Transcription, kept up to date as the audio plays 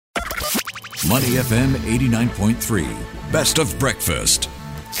Money FM 89.3. Best of breakfast.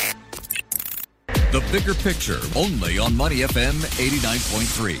 The Bigger Picture, only on Money FM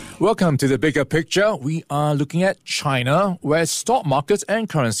 89.3. Welcome to The Bigger Picture. We are looking at China, where stock markets and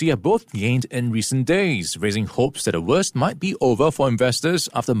currency have both gained in recent days, raising hopes that the worst might be over for investors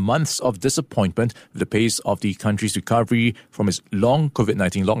after months of disappointment with the pace of the country's recovery from its long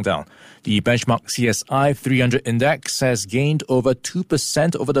COVID-19 lockdown. The benchmark CSI 300 index has gained over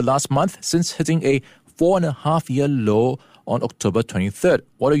 2% over the last month since hitting a 4.5-year low on October 23rd,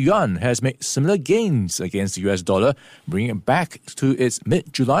 while the yuan has made similar gains against the US dollar, bringing it back to its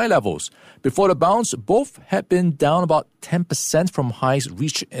mid-July levels. Before the bounce, both had been down about 10% from highs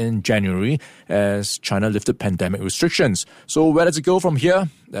reached in January as China lifted pandemic restrictions. So where does it go from here?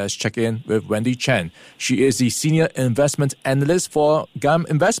 Let's check in with Wendy Chen. She is the Senior Investment Analyst for GAM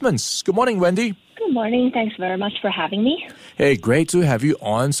Investments. Good morning, Wendy. Good morning. Thanks very much for having me. Hey, great to have you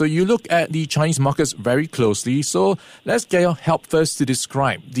on. So you look at the Chinese markets very closely. So let's get your help first to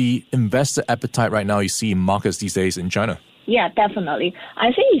describe the investor appetite right now you see in markets these days in China. Yeah, definitely.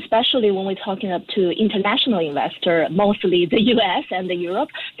 I think especially when we're talking up to international investor, mostly the US and the Europe,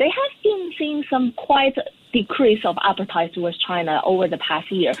 they have been seeing some quite decrease of appetite towards China over the past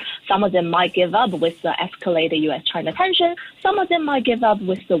year. Some of them might give up with the escalated U.S.-China tension. Some of them might give up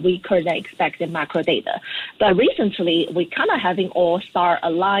with the weaker than expected macro data. But recently, we kind of having all start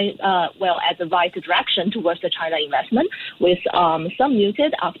align at the right direction towards the China investment, with some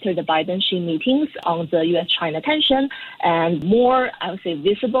muted after the Biden-Xi meetings on the U.S.-China tension, and more, I would say,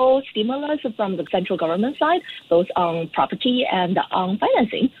 visible stimulus from the central government side, both on property and on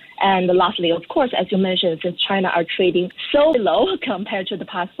financing. And lastly, of course, as you mentioned, since China are trading so low compared to the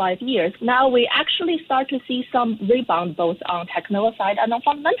past 5 years, now we actually start to see some rebound both on technical side and on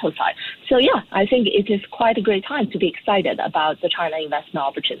fundamental side. So yeah, I think it is quite a great time to be excited about the China investment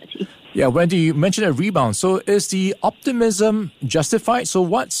opportunity. Yeah, Wendy, you mentioned a rebound. So is the optimism justified? So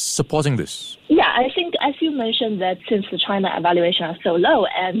what's supporting this? Yeah, I think as you mentioned that since the China evaluation are so low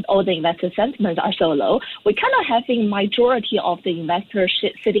and all the investor sentiments are so low, we kind of having majority of the investors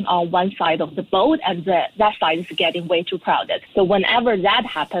sitting on one side of the boat, and that side is getting way too crowded. So whenever that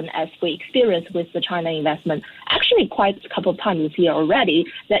happens, as we experience with the China investment, actually quite a couple of times this year already,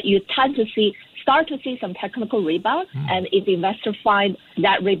 that you start to see some technical rebound. And if investors find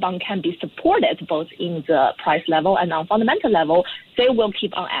that rebound can be supported both in the price level and on fundamental level, they will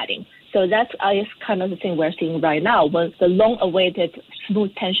keep on adding. So that's kind of the thing we're seeing right now, with the long-awaited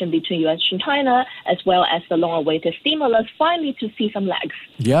smooth tension between U.S. and China, as well as the long-awaited stimulus, finally to see some legs.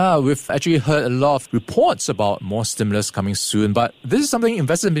 Yeah, we've actually heard a lot of reports about more stimulus coming soon, but this is something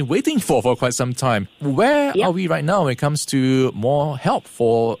investors have been waiting for quite some time. Where are we right now when it comes to more help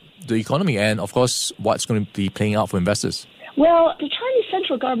for the economy and, of course, what's going to be playing out for investors? Well, the Chinese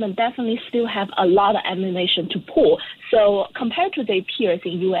central government definitely still have a lot of ammunition to pull. So compared to their peers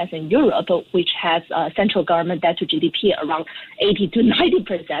in U.S. and Europe, which has central government debt to GDP around 80 to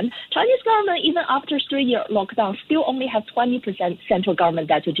 90%, Chinese government, even after 3-year lockdown, still only have 20% central government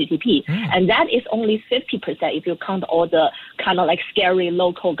debt to GDP. And that is only 50% if you count all the kind of like scary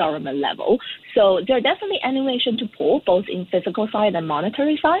local government level. So there are definitely ammunition to pull, both in fiscal side and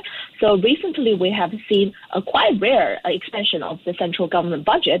monetary side. So recently we have seen a quite rare expansion of the central government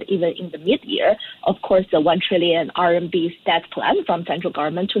budget, even in the mid-year. Of course, the 1 trillion RMB debt plan from central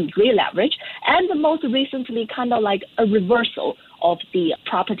government to re-leverage, and most recently kind of like a reversal of the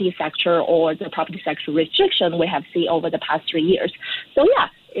property sector or the property sector restriction we have seen over the past 3 years. So yeah,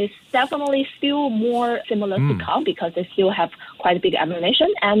 it's definitely still more similar to come because they still have quite a big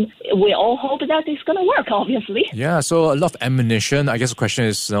ammunition, and we all hope that it's going to work, obviously. Yeah, so a lot of ammunition. I guess the question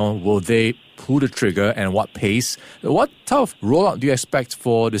is, will they pull the trigger and what pace? What type of rollout do you expect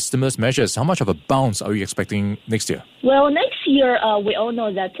for the stimulus measures? How much of a bounce are you expecting next year? Well, next year, we all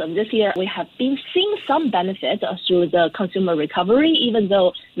know that this year we have been seeing some benefit through the consumer recovery, even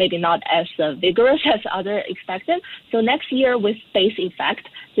though maybe not as vigorous as others expected. So next year, with base effect,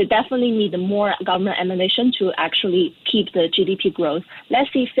 they definitely need more government ammunition to actually keep the GDP growth,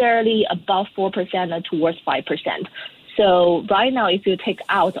 let's say, fairly above 4% and towards 5%. So right now, if you take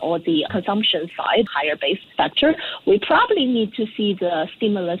out all the consumption side, higher base factor, we probably need to see the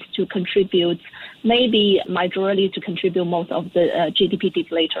stimulus to contribute, maybe majority to contribute most of the GDP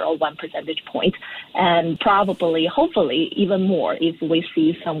deflator or 1 percentage point, and probably, hopefully, even more if we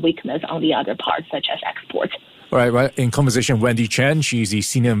see some weakness on the other parts, such as exports. All right. In conversation with Wendy Chen, she's the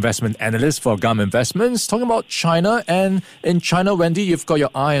Senior Investment Analyst for GAM Investments, talking about China. And in China, Wendy, you've got your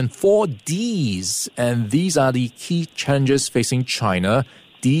eye on 4 Ds. And these are the key challenges facing China.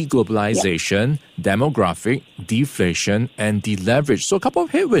 deglobalization, demographic, deflation, and deleverage. So a couple of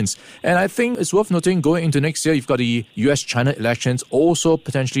headwinds. And I think it's worth noting going into next year, you've got the US-China elections also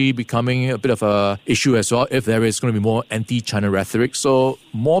potentially becoming a bit of a issue as well if there is going to be more anti-China rhetoric. So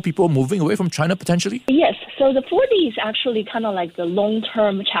more people moving away from China potentially? Yes. So the 4D is actually kind of like the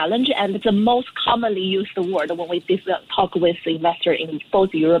long-term challenge, and it's the most commonly used word when we talk with investors in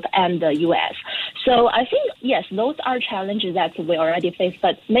both Europe and the US. So I think, yes, those are challenges that we already face.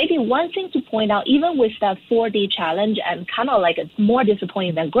 But maybe one thing to point out, even with that 4D challenge and kind of like more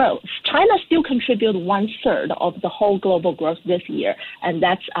disappointing than growth, China still contributes 1/3 of the whole global growth this year. And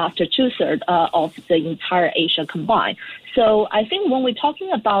that's after 2/3 of the entire Asia combined. So I think when we're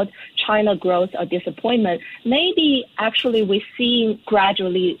talking about China growth or disappointment, maybe actually we're seeing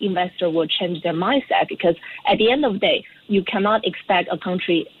gradually investors will change their mindset, because at the end of the day, you cannot expect a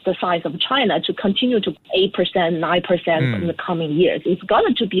country the size of China to continue to 8%, 9% in the coming years. It's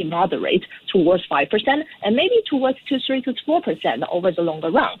going to be moderate towards 5% and maybe towards 3 to 4% over the longer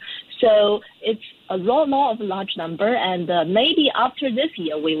run. So it's a law of large number, and maybe after this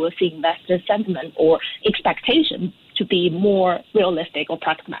year, we will see investor sentiment or expectation to be more realistic or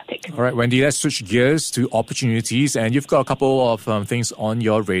pragmatic. All right, Wendy, let's switch gears to opportunities. And you've got a couple of things on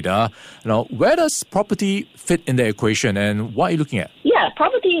your radar. Now, where does property fit in the equation, and what are you looking at? Yeah,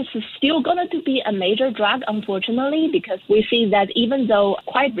 property is still going to be a major drag, unfortunately, because we see that even though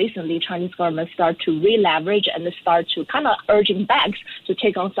quite recently Chinese government start to re-leverage and start to kind of urging banks to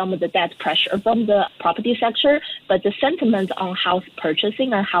take on some of the debt pressure from the property sector, but the sentiment on house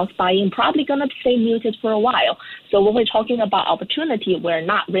purchasing and house buying probably going to stay muted for a while. So when we're talking about opportunity, we're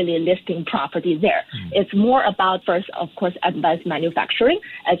not really listing property there. It's more about, first, of course, advanced manufacturing,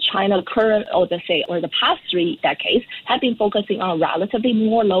 as China the past 3 decades have been focusing on relatively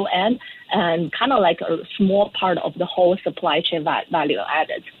more low end and kind of like a small part of the whole supply chain value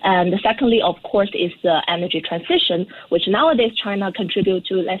added. And secondly, of course, is the energy transition, which nowadays China contributes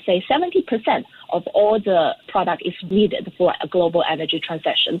to, let's say, 70% of all the product is needed for a global energy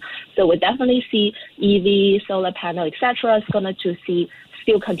transition. So we definitely see EV, solar panel, etc. is going to see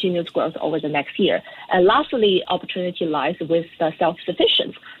still continuous growth over the next year. And lastly, opportunity lies with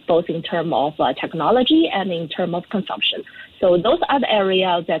self-sufficiency, both in terms of technology and in terms of consumption. So those are the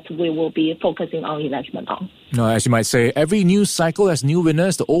areas that we will be focusing on investment on. No, as you might say, every new cycle has new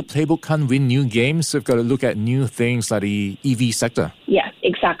winners. The old playbook can't win new games. So we've got to look at new things like the EV sector. Yeah,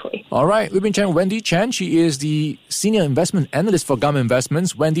 exactly. All right, we've been chatting with Wendy Chan. She is the Senior Investment Analyst for Gum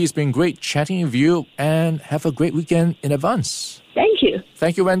Investments. Wendy, it's been great chatting with you, and have a great weekend in advance. Thank you.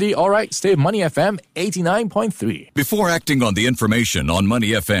 Thank you, Wendy. All right, stay with Money FM 89.3. Before acting on the information on Money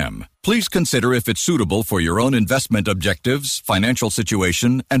FM, please consider if it's suitable for your own investment objectives, financial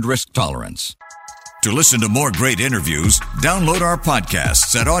situation, and risk tolerance. To listen to more great interviews, download our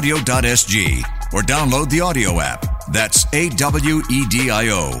podcasts at audio.sg or download the audio app. That's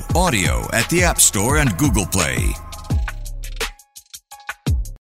AWEDIO, audio at the App Store and Google Play.